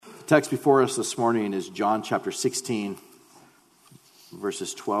text before us this morning is John chapter 16,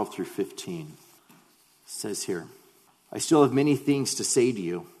 verses 12 through 15. It says here, I still have many things to say to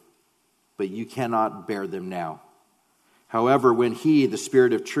you, but you cannot bear them now. However, when he, the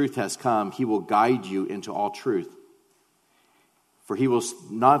Spirit of truth, has come, he will guide you into all truth. For he will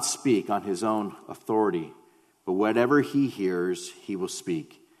not speak on his own authority, but whatever he hears, he will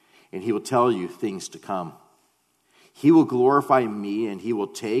speak, and he will tell you things to come. He will glorify me, and he will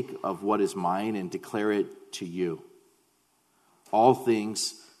take of what is mine and declare it to you. All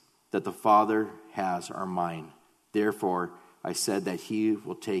things that the Father has are mine. Therefore, I said that he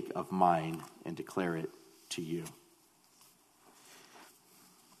will take of mine and declare it to you.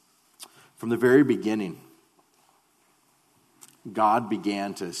 From the very beginning, God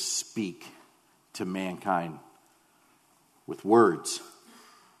began to speak to mankind with words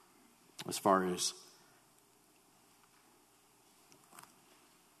as far as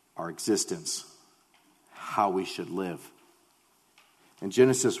our existence, how we should live. In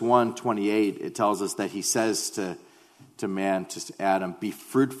Genesis 1:28, it tells us that he says to man, to Adam, be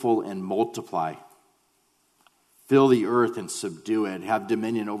fruitful and multiply. Fill the earth and subdue it. Have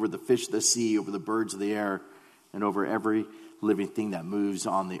dominion over the fish of the sea, over the birds of the air, and over every living thing that moves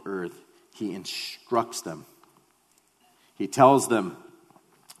on the earth. He instructs them. He tells them,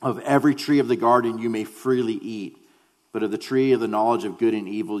 of every tree of the garden you may freely eat, but of the tree of the knowledge of good and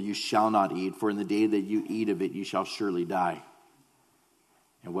evil you shall not eat, for in the day that you eat of it you shall surely die.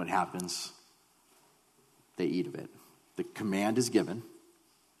 And what happens? They eat of it. The command is given.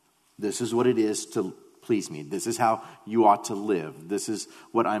 This is what it is to please me. This is how you ought to live. This is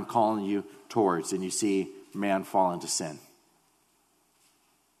what I'm calling you towards. And you see man fall into sin.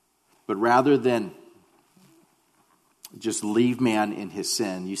 But rather than just leave man in his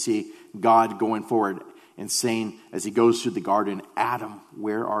sin, you see God going forward and saying, as he goes through the garden, Adam,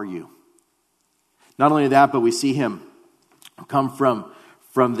 where are you? Not only that, but we see him come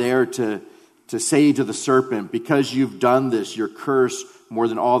from there to say to the serpent, because you've done this, you're cursed more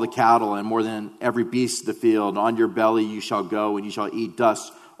than all the cattle and more than every beast of the field. On your belly you shall go, and you shall eat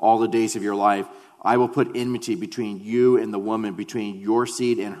dust all the days of your life. I will put enmity between you and the woman, between your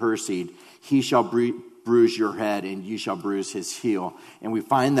seed and her seed. He shall bruise your head, and you shall bruise his heel. And we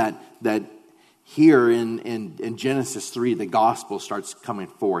find that here in Genesis 3, the gospel starts coming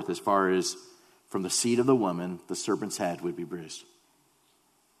forth as far as from the seed of the woman, the serpent's head would be bruised.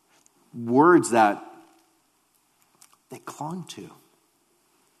 Words that they clung to.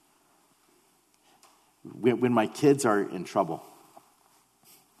 When my kids are in trouble,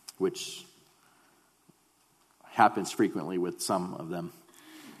 which happens frequently with some of them,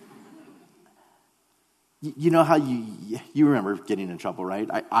 you know how you remember getting in trouble, right?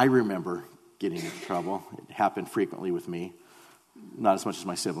 I remember getting in trouble. It happened frequently with me. Not as much as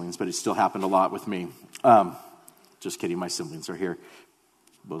my siblings, but it still happened a lot with me. Just kidding, my siblings are here,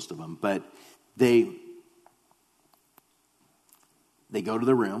 most of them. But they go to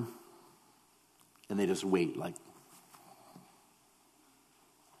the room, and they just wait, like,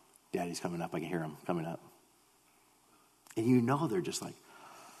 Daddy's coming up. I can hear him coming up. And you know they're just like,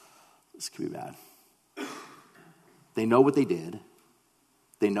 this could be bad. They know what they did.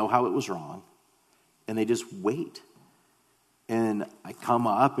 They know how it was wrong. And they just wait. And I come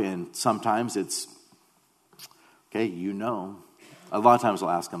up, and sometimes it's, okay, you know. A lot of times I'll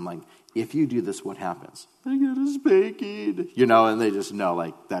ask them, like, if you do this, what happens? I get a spanking. You know, and they just know,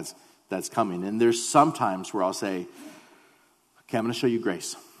 like, that's coming. And there's some times where I'll say, okay, I'm going to show you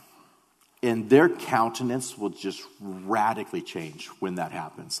grace. And their countenance will just radically change when that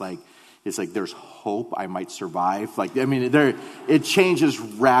happens. Like, it's like there's hope I might survive. Like, I mean, it changes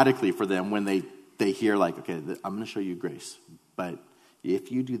radically for them when they hear, like, okay, I'm going to show you grace. But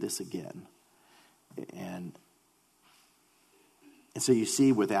if you do this again, and so you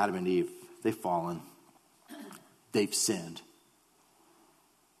see with Adam and Eve, they've fallen. They've sinned.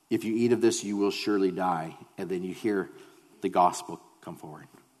 If you eat of this, you will surely die. And then you hear the gospel come forward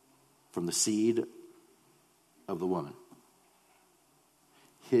from the seed of the woman.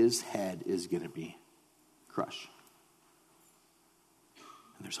 His head is going to be crushed.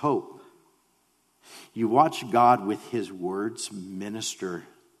 And there's hope. You watch God with his words minister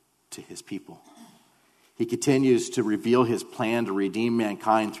to his people. He continues to reveal his plan to redeem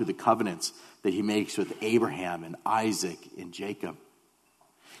mankind through the covenants that he makes with Abraham and Isaac and Jacob.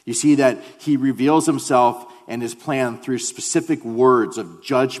 You see that he reveals himself and his plan through specific words of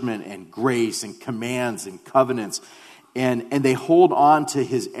judgment and grace and commands and covenants. And they hold on to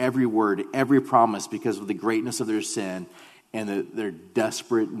his every word, every promise because of the greatness of their sin and their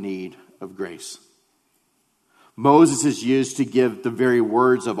desperate need of grace. Moses is used to give the very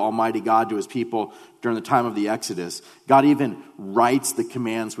words of Almighty God to his people during the time of the Exodus. God even writes the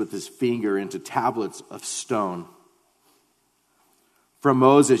commands with his finger into tablets of stone. From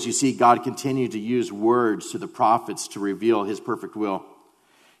Moses, you see God continue to use words to the prophets to reveal his perfect will,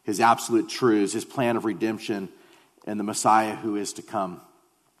 his absolute truths, his plan of redemption, and the Messiah who is to come.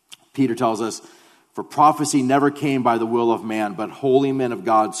 Peter tells us, "For prophecy never came by the will of man, but holy men of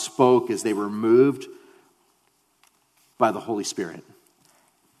God spoke as they were moved by the Holy Spirit."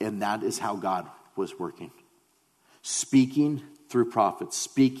 And that is how God was working. Speaking through prophets,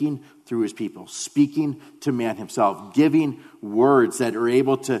 speaking through his people, speaking to man himself, giving words that are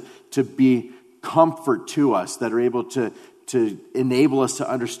able to be comfort to us, that are able to enable us to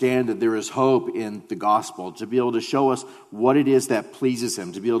understand that there is hope in the gospel, to be able to show us what it is that pleases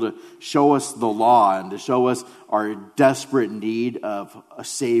him, to be able to show us the law and to show us our desperate need of a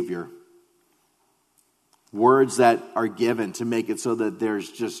Savior. Words that are given to make it so that there's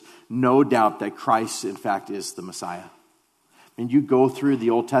just no doubt that Christ, in fact, is the Messiah. And you go through the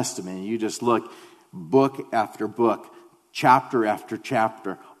Old Testament and you just look book after book, chapter after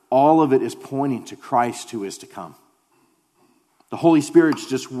chapter. All of it is pointing to Christ who is to come. The Holy Spirit's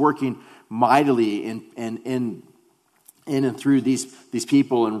just working mightily in and through these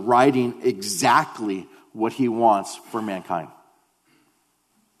people and writing exactly what he wants for mankind.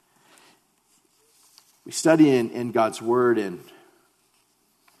 We study in God's Word and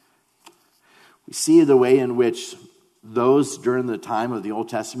we see the way in which those during the time of the Old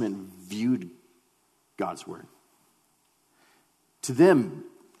Testament viewed God's Word. To them,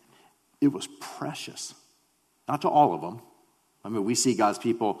 it was precious. Not to all of them. I mean, we see God's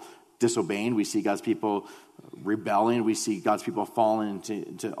people disobeying. We see God's people rebelling. We see God's people falling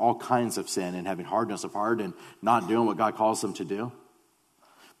into all kinds of sin and having hardness of heart and not doing what God calls them to do.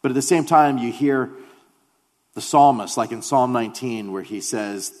 But at the same time, you hear the psalmist, like in Psalm 19, where he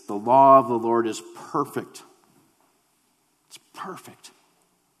says, "The law of the Lord is perfect." It's perfect.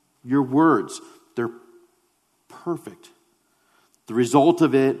 Your words, they're perfect. The result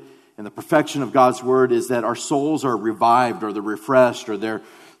of it and the perfection of God's word is that our souls are revived or they're refreshed or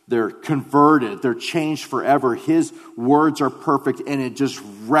they're converted. They're changed forever. His words are perfect and it just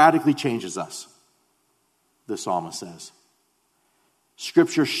radically changes us, the psalmist says.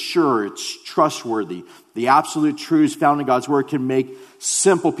 Scripture, sure, it's trustworthy. The absolute truths found in God's word can make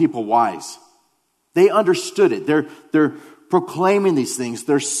simple people wise. They understood it. They're proclaiming these things.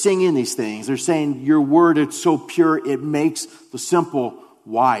 They're singing these things. They're saying, your word, it's so pure, it makes the simple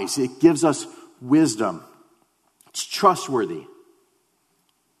wise. It gives us wisdom. It's trustworthy.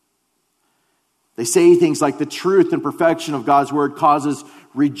 They say things like the truth and perfection of God's word causes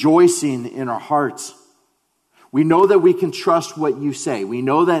rejoicing in our hearts. We know that we can trust what you say. We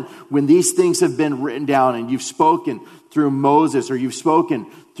know that when these things have been written down and you've spoken through Moses or you've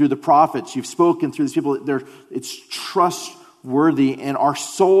spoken through the prophets, you've spoken through these people, it's trustworthy and our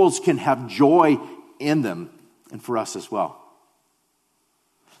souls can have joy in them and for us as well.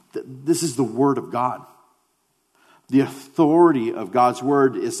 This is the word of God. The authority of God's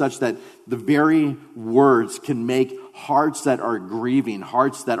word is such that the very words can make hearts that are grieving,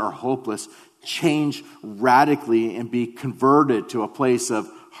 hearts that are hopeless, change radically and be converted to a place of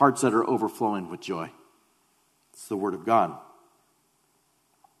hearts that are overflowing with joy. It's the word of God.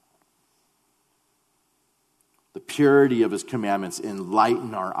 The purity of his commandments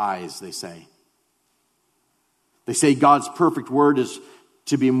enlighten our eyes, they say. They say God's perfect word is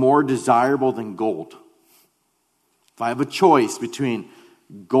to be more desirable than gold. If I have a choice between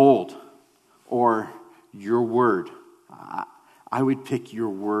gold or your word, I would pick your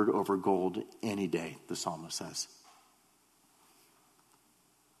word over gold any day, the psalmist says.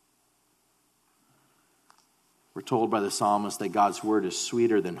 We're told by the psalmist that God's word is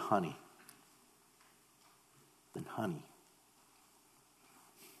sweeter than honey. Than honey.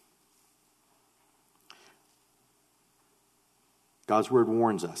 God's word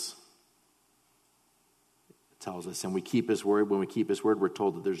warns us. It tells us, and we keep his word. When we keep his word, we're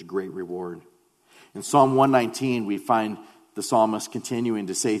told that there's great reward. In Psalm 119, we find the psalmist continuing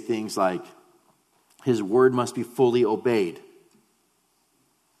to say things like, his word must be fully obeyed.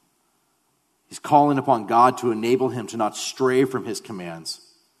 He's calling upon God to enable him to not stray from his commands.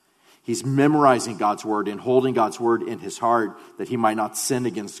 He's memorizing God's word and holding God's word in his heart that he might not sin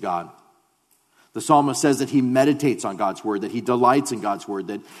against God. The psalmist says that he meditates on God's word, that he delights in God's word,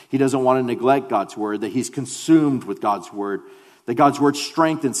 that he doesn't want to neglect God's word, that he's consumed with God's word, that God's word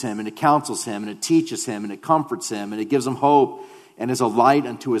strengthens him and it counsels him and it teaches him and it comforts him and it gives him hope and is a light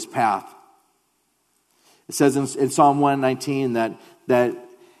unto his path. It says in Psalm 119 that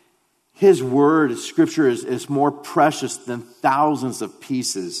His word, Scripture, is more precious than thousands of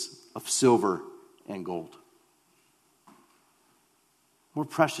pieces of silver and gold. More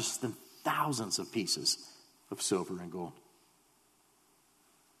precious than thousands of pieces of silver and gold.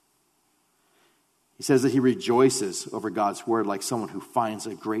 He says that he rejoices over God's word like someone who finds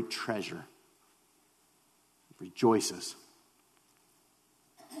a great treasure. Rejoices.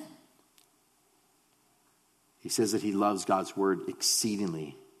 He says that he loves God's word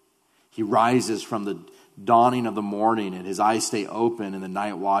exceedingly. He rises from the dawning of the morning and his eyes stay open in the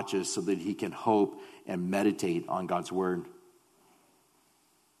night watches so that he can hope and meditate on God's word.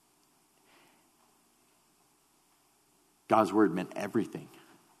 God's word meant everything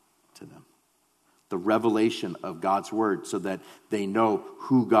to them. The revelation of God's word so that they know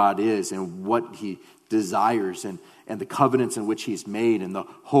who God is and what he desires and the covenants in which he's made and the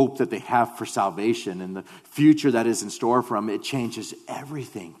hope that they have for salvation and the future that is in store for them. It changes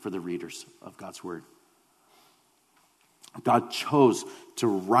everything for the readers of God's word. God chose to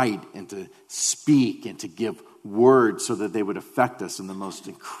write and to speak and to give words so that they would affect us in the most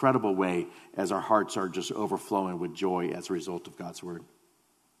incredible way as our hearts are just overflowing with joy as a result of God's word.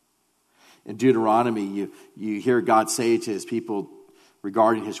 In Deuteronomy, you hear God say to his people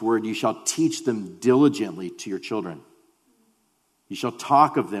regarding his word, you shall teach them diligently to your children. You shall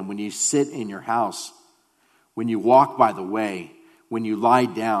talk of them when you sit in your house, when you walk by the way, when you lie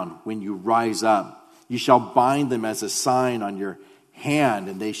down, when you rise up. You shall bind them as a sign on your hand,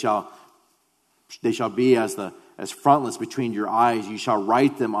 and they shall be as frontlets between your eyes. You shall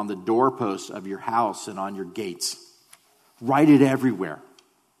write them on the doorposts of your house and on your gates. Write it everywhere.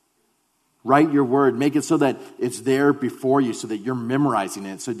 Write your word. Make it so that it's there before you, so that you're memorizing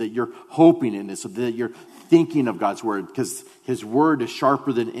it, so that you're hoping in it, so that you're thinking of God's word, because his word is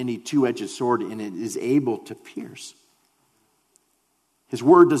sharper than any two-edged sword, and it is able to pierce. His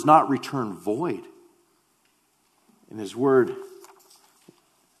word does not return void. In his word,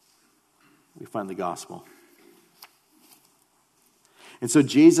 we find the gospel. And so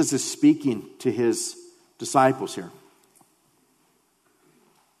Jesus is speaking to his disciples here.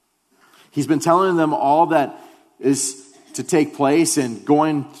 He's been telling them all that is to take place and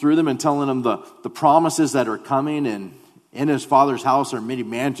going through them and telling them the promises that are coming. And in his Father's house are many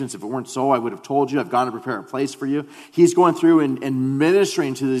mansions. If it weren't so, I would have told you. I've gone to prepare a place for you. He's going through and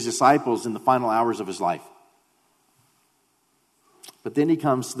ministering to his disciples in the final hours of his life. But then he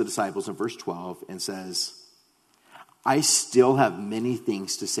comes to the disciples in verse 12 and says, I still have many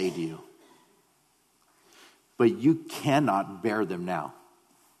things to say to you, but you cannot bear them now.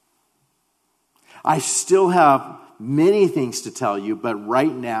 I still have many things to tell you, but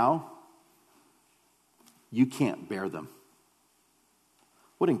right now, you can't bear them.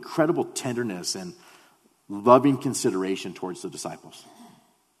 What incredible tenderness and loving consideration towards the disciples.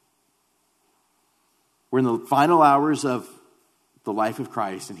 We're in the final hours of the life of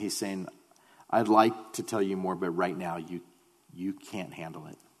Christ, and he's saying, I'd like to tell you more, but right now, you can't handle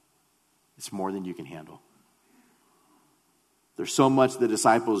it. It's more than you can handle. There's so much the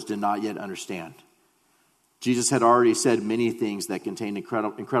disciples did not yet understand. Jesus had already said many things that contained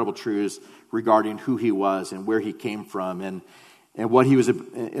incredible truths regarding who he was and where he came from and what he was,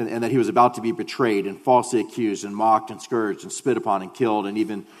 and that he was about to be betrayed and falsely accused and mocked and scourged and spit upon and killed, and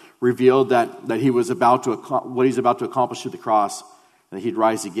even revealed that he was about to what he's about to accomplish through the cross, and that he'd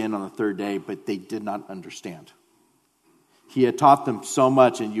rise again on the third day. But they did not understand. He had taught them so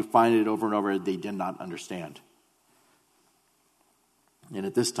much, and you find it over and over. They did not understand. And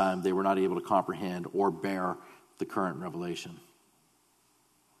at this time, they were not able to comprehend or bear the current revelation.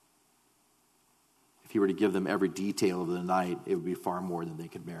 If he were to give them every detail of the night, it would be far more than they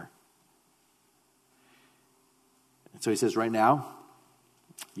could bear. And so he says, right now,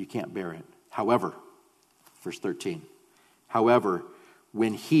 you can't bear it. However, verse 13, however,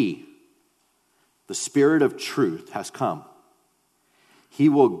 when he, the Spirit of truth, has come, he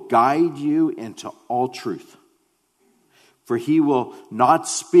will guide you into all truth. For he will not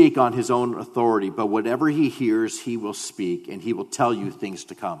speak on his own authority, but whatever he hears, he will speak, and he will tell you things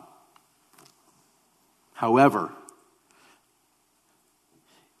to come. However,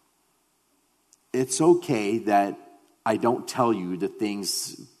 it's okay that I don't tell you the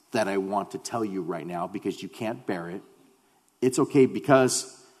things that I want to tell you right now because you can't bear it. It's okay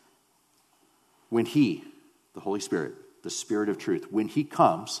because when he, the Holy Spirit, the Spirit of truth, when he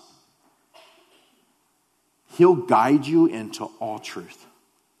comes, he'll guide you into all truth.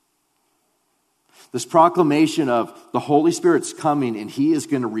 This proclamation of the Holy Spirit's coming and he is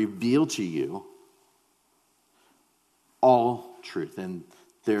going to reveal to you all truth. And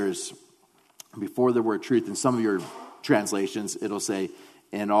there's, before the word truth, in some of your translations, it'll say,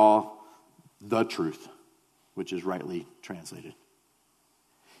 in all the truth, which is rightly translated.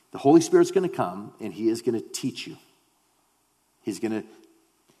 The Holy Spirit's going to come, and he is going to teach you. He's going to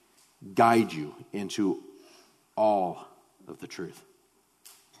guide you into all of the truth.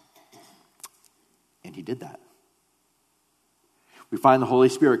 And he did that. We find the Holy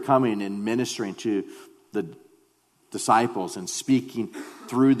Spirit coming and ministering to the disciples and speaking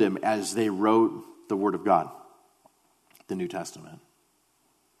through them as they wrote the Word of God, the New Testament.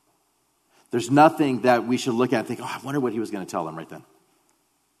 There's nothing that we should look at and think, I wonder what he was going to tell them right then.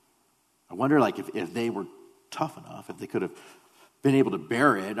 I wonder if they were tough enough, if they could have been able to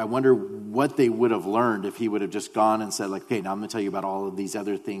bear it. I wonder what they would have learned if he would have just gone and said, okay, now I'm going to tell you about all of these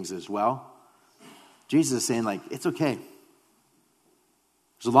other things as well. Jesus is saying, it's okay.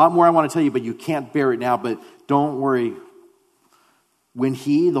 There's a lot more I want to tell you, but you can't bear it now. But don't worry. When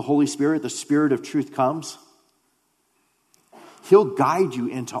he, the Holy Spirit, the Spirit of truth comes, he'll guide you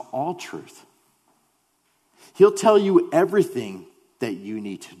into all truth. He'll tell you everything that you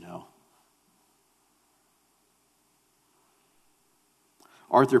need to know.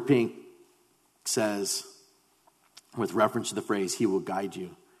 Arthur Pink says, with reference to the phrase, he will guide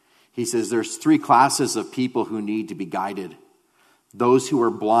you. He says there's 3 classes of people who need to be guided. Those who are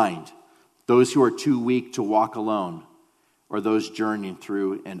blind, those who are too weak to walk alone, or those journeying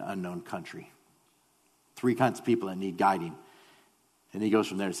through an unknown country. 3 kinds of people that need guiding. And he goes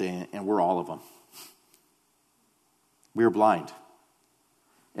from there to saying, and we're all of them. We're blind.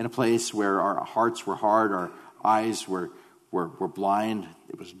 In a place where our hearts were hard, our eyes were blind.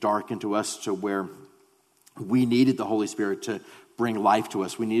 It was darkened to us to where we needed the Holy Spirit to bring life to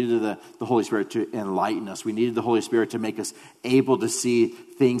us. We needed the Holy Spirit to enlighten us. We needed the Holy Spirit to make us able to see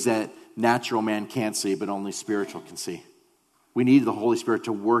things that natural man can't see, but only spiritual can see. We needed the Holy Spirit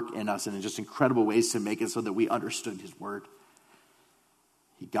to work in us in just incredible ways to make it so that we understood his word.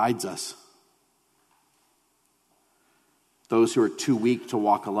 He guides us. Those who are too weak to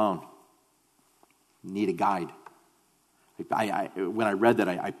walk alone need a guide. When I read that,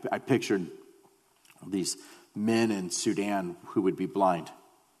 I pictured these men in Sudan who would be blind.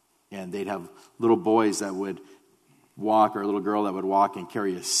 And they'd have little boys that would walk, or a little girl that would walk and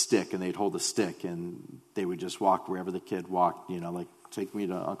carry a stick, and they'd hold the stick, and they would just walk wherever the kid walked, take me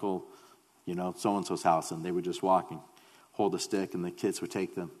to Uncle, so-and-so's house, and they would just walk and hold the stick, and the kids would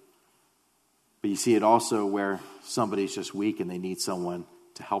take them. But you see it also where somebody's just weak and they need someone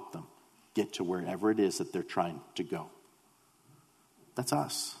to help them get to wherever it is that they're trying to go. That's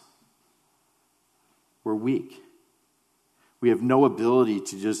us. We're weak. We have no ability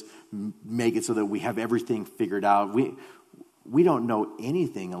to just make it so that we have everything figured out. We don't know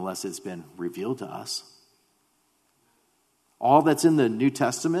anything unless it's been revealed to us. All that's in the New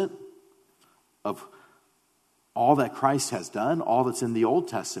Testament of all that Christ has done, all that's in the Old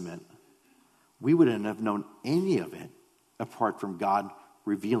Testament, we wouldn't have known any of it apart from God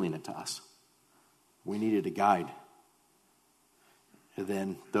revealing it to us. We needed a guide. And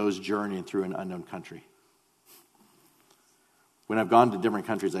then those journeying through an unknown country. When I've gone to different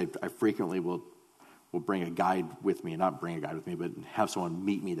countries, I frequently will bring a guide with me. Not bring a guide with me, but have someone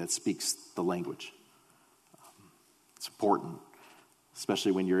meet me that speaks the language. It's important,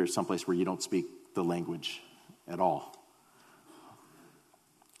 especially when you're someplace where you don't speak the language at all.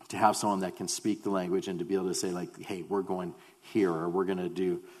 To have someone that can speak the language and to be able to say, hey, we're going here, or we're going to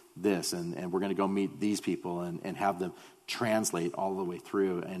do this, and we're going to go meet these people, and have them translate all the way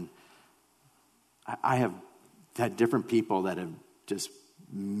through. And I have had different people that have just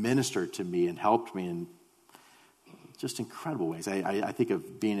ministered to me and helped me in just incredible ways. I think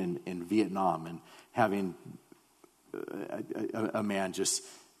of being in Vietnam and having a man just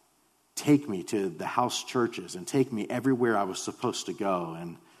take me to the house churches and take me everywhere I was supposed to go.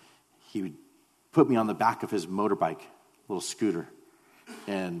 And he would put me on the back of his motorbike, little scooter.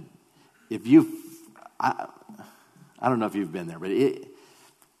 And if I don't know if you've been there, but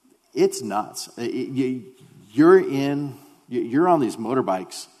it's nuts. You're on these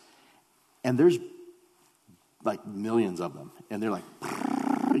motorbikes, and there's millions of them, and they're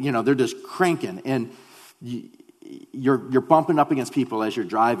they're just cranking, and you're bumping up against people as you're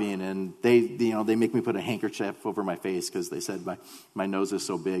driving, and they make me put a handkerchief over my face because they said my nose is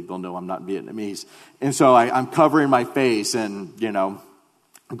so big they'll know I'm not Vietnamese, and so I'm covering my face and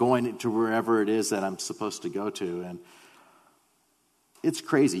going to wherever it is that I'm supposed to go to. And it's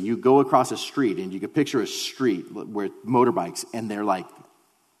crazy. You go across a street, and you can picture a street where motorbikes, and they're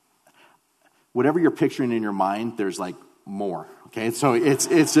whatever you're picturing in your mind, there's more. Okay, so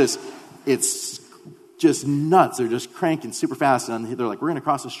it's just nuts. They're just cranking super fast, and they're we're going to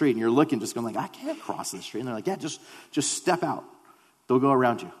cross the street, and you're looking, just going I can't cross the street. And they're yeah, just step out. They'll go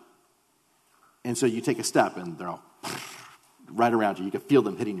around you. And so you take a step, and they're all right around you. You can feel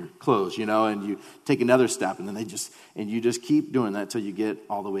them hitting your clothes, and you take another step, and then you just keep doing that until you get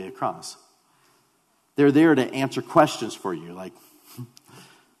all the way across. They're there to answer questions for you. Like,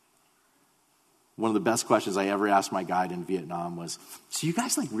 one of the best questions I ever asked my guide in Vietnam was, so you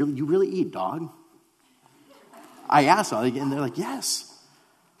guys you really eat dog? I asked them, and they're like, yes.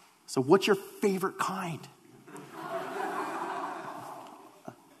 So what's your favorite kind?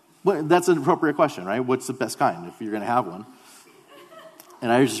 Well, that's an appropriate question, right? What's the best kind if you're going to have one?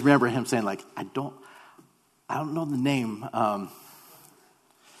 And I just remember him saying, I don't know the name.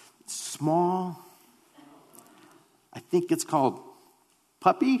 Small. I think it's called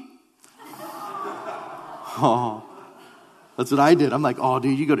puppy. Oh, that's what I did. I'm like, oh,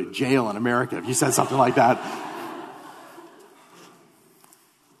 dude, you go to jail in America if you said something like that.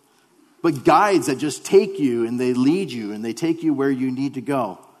 But guides that just take you and they lead you and they take you where you need to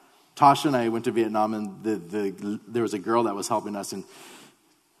go. Tasha and I went to Vietnam, and there was a girl that was helping us, and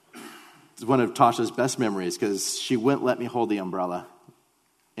it's one of Tasha's best memories because she wouldn't let me hold the umbrella,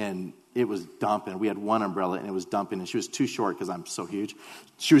 and it was dumping. We had one umbrella, and it was dumping, and she was too short because I'm so huge.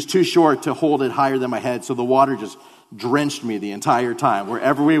 She was too short to hold it higher than my head, so the water just drenched me the entire time.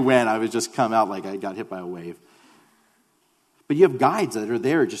 Wherever we went, I would just come out like I got hit by a wave. But you have guides that are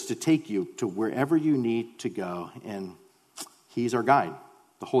there just to take you to wherever you need to go, and He's our guide.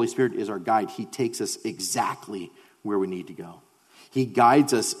 The Holy Spirit is our guide. He takes us exactly where we need to go. He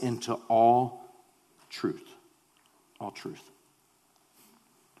guides us into all truth. All truth.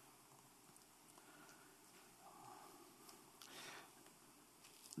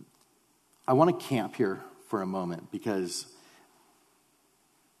 I want to camp here for a moment because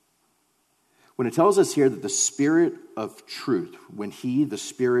when it tells us here that the Spirit of truth, when He, the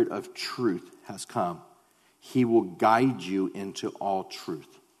Spirit of truth, has come, He will guide you into all truth.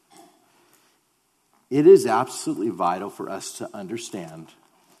 It is absolutely vital for us to understand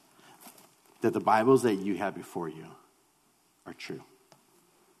that the Bibles that you have before you are true.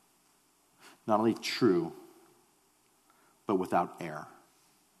 Not only true, but without error.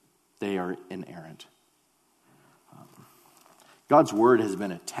 They are inerrant. God's Word has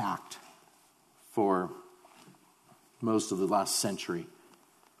been attacked for most of the last century.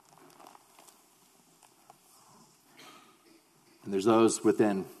 And there's those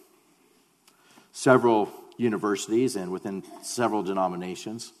within several universities and within several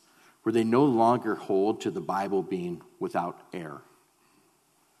denominations where they no longer hold to the Bible being without error.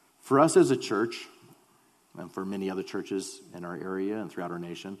 For us as a church, and for many other churches in our area and throughout our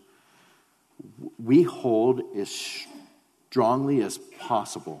nation, we hold as strongly as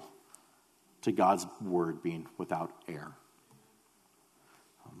possible to God's Word being without error.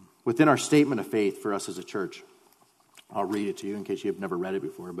 Within our statement of faith for us as a church, I'll read it to you in case you've never read it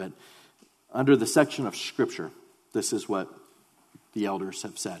before, but under the section of Scripture, this is what the elders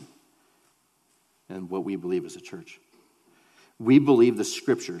have said and what we believe as a church. We believe the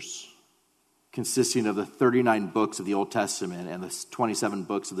Scriptures, consisting of the 39 books of the Old Testament and the 27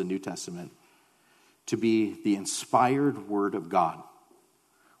 books of the New Testament, to be the inspired Word of God,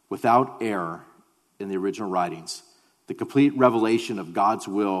 without error in the original writings, the complete revelation of God's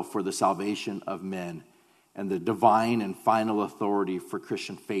will for the salvation of men, and the divine and final authority for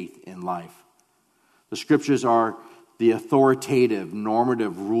Christian faith in life. The Scriptures are the authoritative,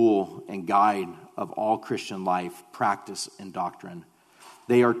 normative rule and guide of all Christian life, practice, and doctrine.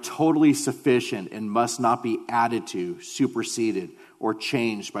 They are totally sufficient and must not be added to, superseded, or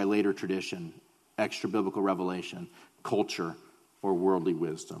changed by later tradition, extra-biblical revelation, culture, or worldly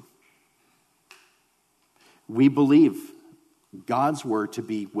wisdom. We believe God's Word to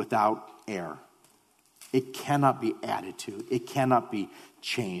be without error. It cannot be added to. It cannot be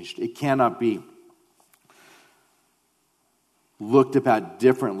changed. It cannot be looked at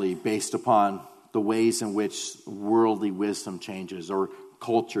differently based upon the ways in which worldly wisdom changes or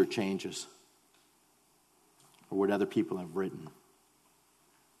culture changes or what other people have written.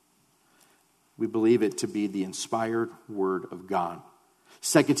 We believe it to be the inspired Word of God.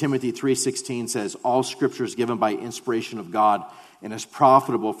 2 Timothy 3:16 says, all Scripture is given by inspiration of God and is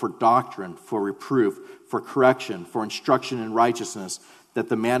profitable for doctrine, for reproof, for correction, for instruction in righteousness, that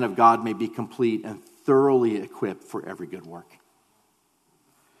the man of God may be complete and thoroughly equipped for every good work.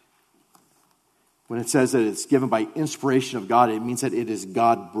 When it says that it's given by inspiration of God, it means that it is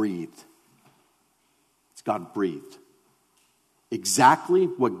God-breathed. It's God-breathed. Exactly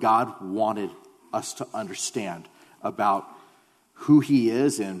what God wanted us to understand about who He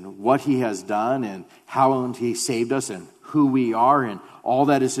is and what He has done and how He saved us and who we are and all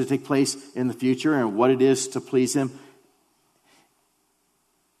that is to take place in the future and what it is to please Him.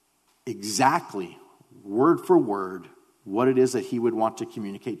 exactly, word for word, what it is that he would want to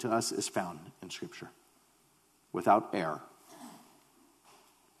communicate to us is found in Scripture. Without error.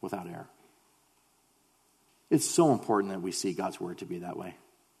 Without error. It's so important that we see God's word to be that way.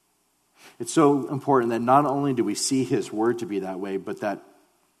 It's so important that not only do we see his word to be that way, but that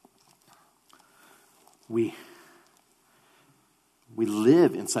we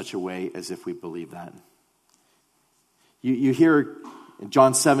live in such a way as if we believe that. You hear in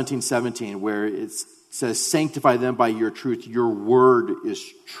John 17:17 where it says, sanctify them by your truth. Your word is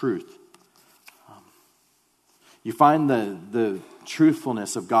truth. You find the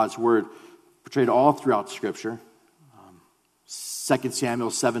truthfulness of God's word portrayed all throughout Scripture. 2 Samuel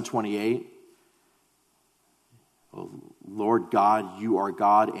 7:28. Oh, Lord God, you are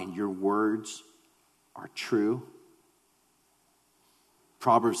God, and your words are true.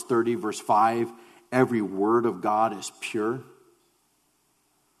 Proverbs 30, verse 5. Every word of God is pure.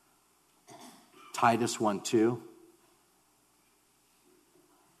 Titus 1:2.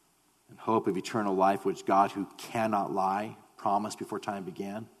 And hope of eternal life, which God, who cannot lie, promised before time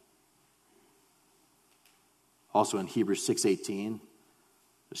began. Also in Hebrews 6:18,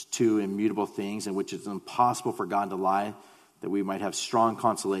 there's two immutable things in which it's impossible for God to lie, that we might have strong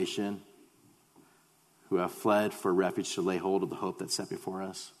consolation, who have fled for refuge to lay hold of the hope that's set before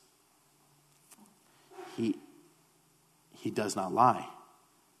us. He does not lie.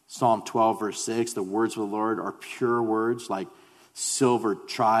 Psalm 12, verse 6, the words of the Lord are pure words, like silver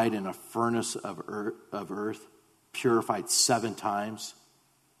tried in a furnace of earth, purified 7 times.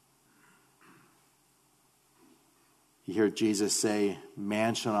 You hear Jesus say,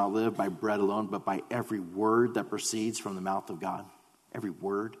 man shall not live by bread alone, but by every word that proceeds from the mouth of God. Every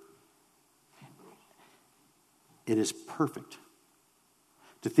word. It is perfect.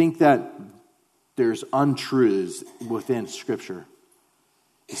 To think that there's untruths within Scripture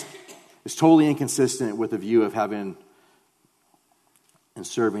is totally inconsistent with the view of having and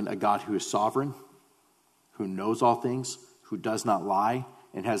serving a God who is sovereign, who knows all things, who does not lie,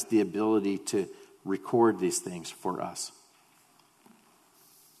 and has the ability to record these things for us.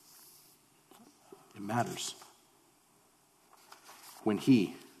 It matters. When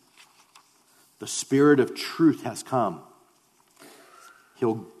the Spirit of truth has come,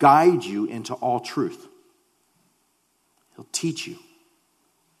 he'll guide you into all truth. He'll teach you.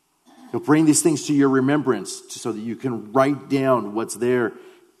 He'll bring these things to your remembrance so that you can write down what's there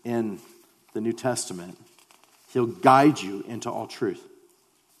in the New Testament. He'll guide you into all truth.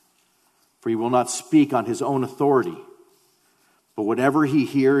 For he will not speak on his own authority, but whatever he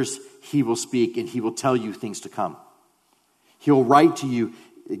hears, he will speak, and he will tell you things to come. He'll write to you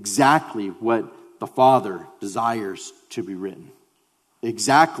exactly what the Father desires to be written.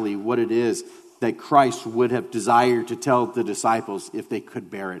 Exactly what it is that Christ would have desired to tell the disciples if they could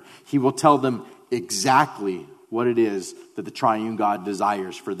bear it. He will tell them exactly what it is that the triune God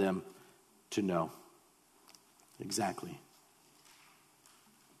desires for them to know. Exactly.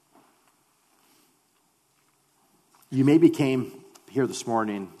 You maybe came here this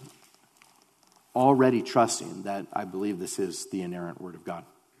morning already trusting that I believe this is the inerrant Word of God.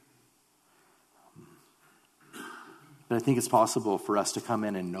 But I think it's possible for us to come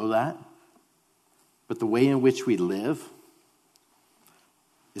in and know that, but the way in which we live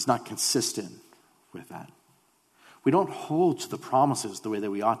is not consistent with that. We don't hold to the promises the way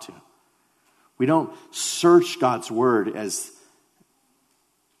that we ought to. We don't search God's Word as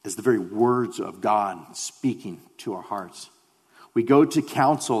the very words of God speaking to our hearts. We go to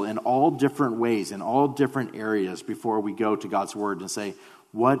counsel in all different ways, in all different areas before we go to God's Word and say,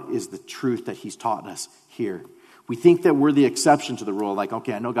 what is the truth that he's taught us here? We think that we're the exception to the rule, like,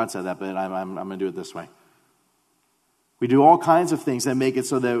 okay, I know God said that, but I'm going to do it this way. We do all kinds of things that make it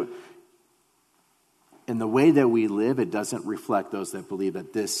so that in the way that we live, it doesn't reflect those that believe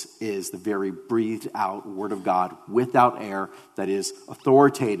that this is the very breathed out Word of God without error, that is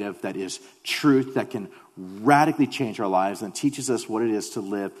authoritative, that is truth, that can radically change our lives and teaches us what it is to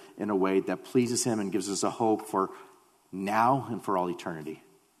live in a way that pleases him and gives us a hope for now and for all eternity.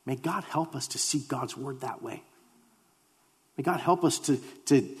 May God help us to see God's Word that way. May God help us to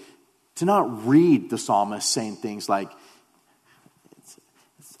not read the psalmist saying things like,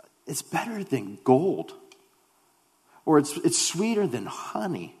 it's better than gold, or it's sweeter than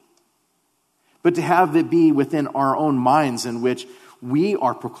honey. But to have it be within our own minds in which we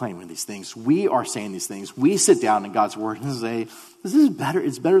are proclaiming these things, we are saying these things, we sit down in God's Word and say, this is better,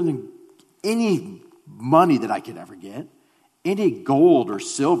 it's better than any money that I could ever get, any gold or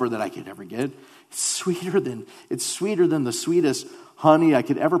silver that I could ever get. It's sweeter than the sweetest honey I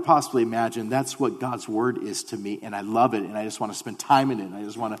could ever possibly imagine. That's what God's word is to me, and I love it, and I just want to spend time in it, and I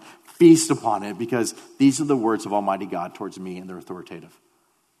just want to feast upon it, because these are the words of Almighty God towards me, and they're authoritative.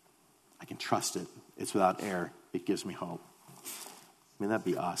 I can trust it. It's without error. It gives me hope. May that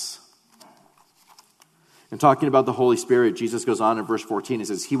be us. And talking about the Holy Spirit, Jesus goes on in verse 14. He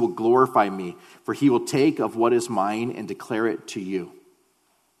says, he will glorify me, for he will take of what is mine and declare it to you.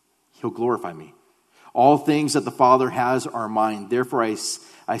 He'll glorify me. All things that the Father has are mine. Therefore I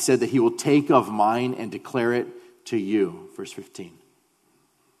said that he will take of mine and declare it to you. Verse 15.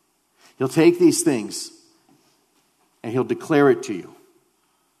 He'll take these things and he'll declare it to you.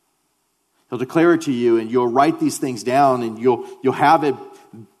 He'll declare it to you, and you'll write these things down, and you'll have it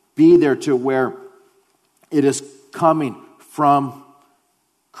be there to where it is coming from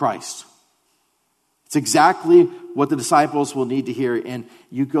Christ. It's exactly what the disciples will need to hear. And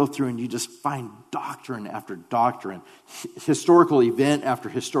you go through and you just find doctrine after doctrine, historical event after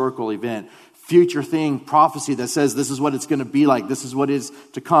historical event, future thing, prophecy that says this is what it's going to be like. This is what is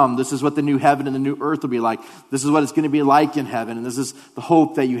to come. This is what the new heaven and the new earth will be like. This is what it's going to be like in heaven. And this is the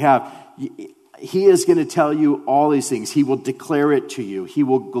hope that you have. He is going to tell you all these things. He will declare it to you. He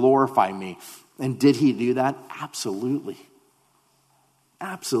will glorify me. And did he do that? Absolutely.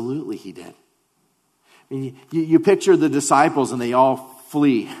 Absolutely he did. I mean, you picture the disciples and they all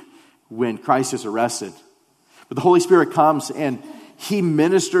flee when Christ is arrested. But the Holy Spirit comes and he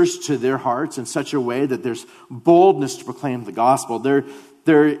ministers to their hearts in such a way that there's boldness to proclaim the gospel.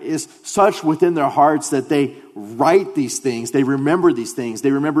 There is such within their hearts that they write these things. They remember these things.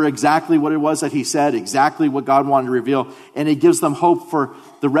 They remember exactly what it was that he said, exactly what God wanted to reveal. And it gives them hope for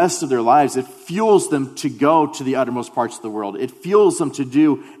the rest of their lives. It fuels them to go to the uttermost parts of the world. It fuels them to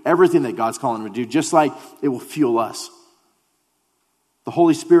do everything that God's calling them to do, just like it will fuel us. The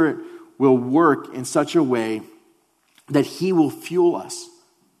Holy Spirit will work in such a way that he will fuel us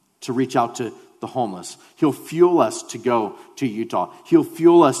to reach out to the homeless. He'll fuel us to go to Utah. He'll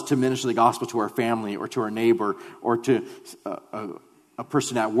fuel us to minister the gospel to our family or to our neighbor or to a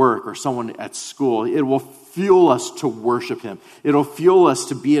person at work or someone at school. It will fuel us to worship him. It'll fuel us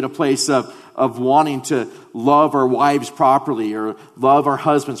to be at a place of wanting to love our wives properly or love our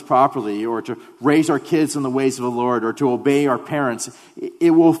husbands properly or to raise our kids in the ways of the Lord or to obey our parents.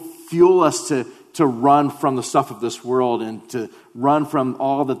 It will fuel us to run from the stuff of this world and to run from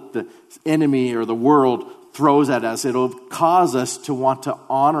all that the enemy or the world throws at us. It'll cause us to want to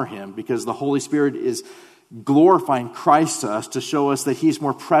honor him because the Holy Spirit is glorifying Christ to us to show us that he's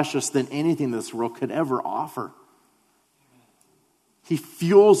more precious than anything this world could ever offer. He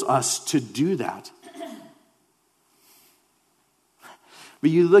fuels us to do that. But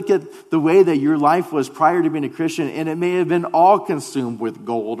you look at the way that your life was prior to being a Christian, and it may have been all consumed with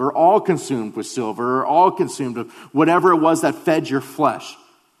gold or all consumed with silver or all consumed with whatever it was that fed your flesh.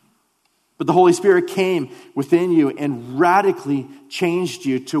 But the Holy Spirit came within you and radically changed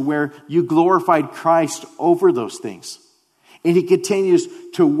you to where you glorified Christ over those things. And he continues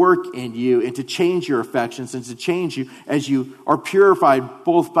to work in you and to change your affections and to change you as you are purified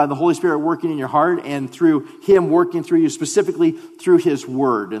both by the Holy Spirit working in your heart and through him working through you, specifically through his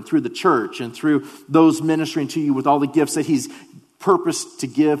word and through the church and through those ministering to you with all the gifts that he's purposed to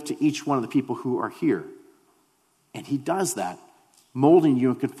give to each one of the people who are here. And he does that, molding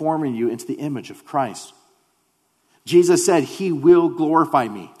you and conforming you into the image of Christ. Jesus said, he will glorify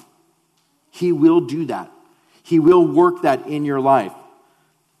me. He will do that. He will work that in your life.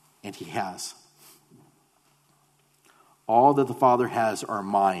 And he has. All that the Father has are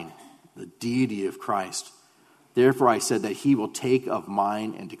mine, the deity of Christ. Therefore I said that he will take of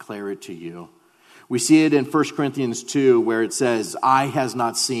mine and declare it to you. We see it in 1 Corinthians 2 where it says, eye has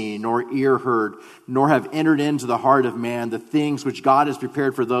not seen, nor ear heard, nor have entered into the heart of man the things which God has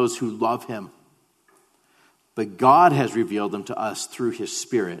prepared for those who love him. But God has revealed them to us through his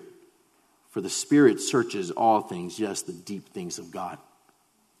Spirit. For the Spirit searches all things, yes, the deep things of God.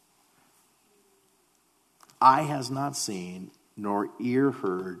 Eye has not seen, nor ear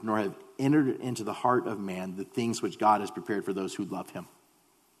heard, nor have entered into the heart of man the things which God has prepared for those who love him.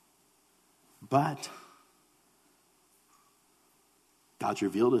 But God's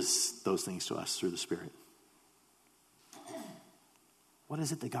revealed those things to us through the Spirit. What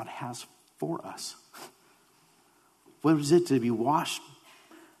is it that God has for us? What is it to be washed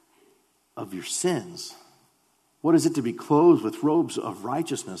of your sins, What is it to be clothed with robes of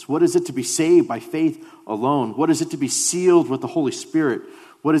righteousness? What is it to be saved by faith alone? What is it to be sealed with the Holy Spirit?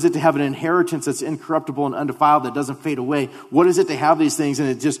 What is it to have an inheritance that's incorruptible and undefiled, that doesn't fade away? What is it to have these things? And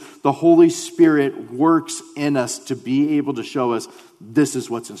it just, the Holy Spirit works in us to be able to show us, this is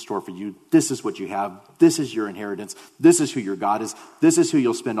what's in store for you. This is what you have. This is your inheritance. This is who your God is. This is who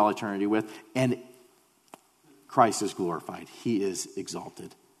you'll spend all eternity with. And Christ is glorified. He is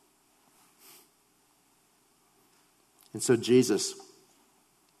exalted. And so Jesus,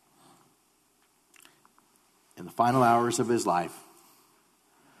 in the final hours of his life,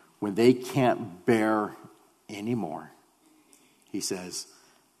 when they can't bear anymore, he says,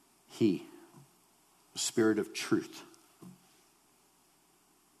 the Spirit of truth,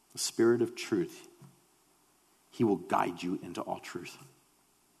 he will guide you into all truth.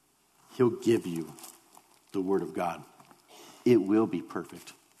 He'll give you the word of God. It will be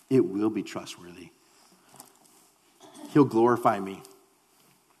perfect. It will be trustworthy. He'll glorify me.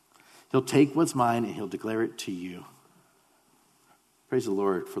 He'll take what's mine and he'll declare it to you. Praise the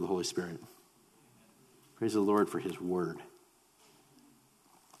Lord for the Holy Spirit. Praise the Lord for his word.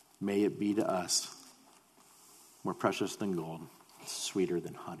 May it be to us more precious than gold, sweeter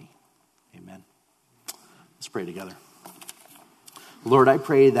than honey. Amen. Let's pray together. Lord, I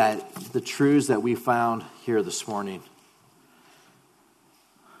pray that the truths that we found here this morning,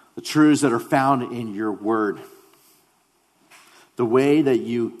 the truths that are found in your word, the way that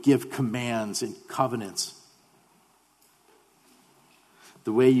you give commands and covenants,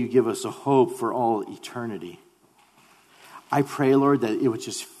 the way you give us a hope for all eternity. I pray, Lord, that it would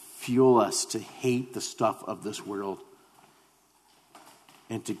just fuel us to hate the stuff of this world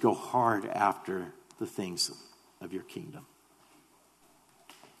and to go hard after the things of your kingdom.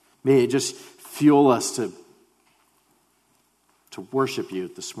 May it just fuel us to worship you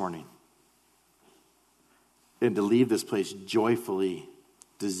this morning and to leave this place joyfully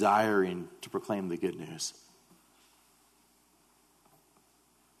desiring to proclaim the good news.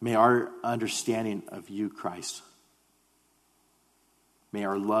 May our understanding of you, Christ, may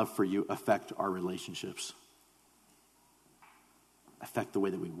our love for you affect our relationships, affect the way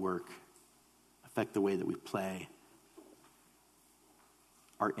that we work, affect the way that we play,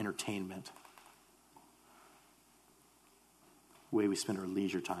 our entertainment, the way we spend our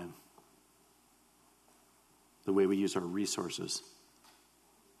leisure time, the way we use our resources,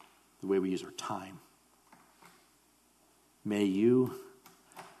 the way we use our time. May you,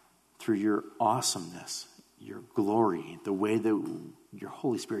 through your awesomeness, your glory, the way that your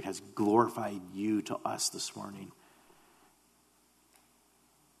Holy Spirit has glorified you to us this morning,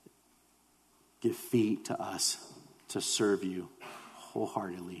 give feet to us to serve you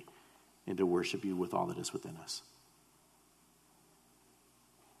wholeheartedly and to worship you with all that is within us.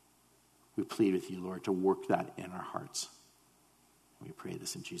 We plead with you, Lord, to work that in our hearts. We pray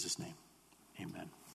this in Jesus' name. Amen.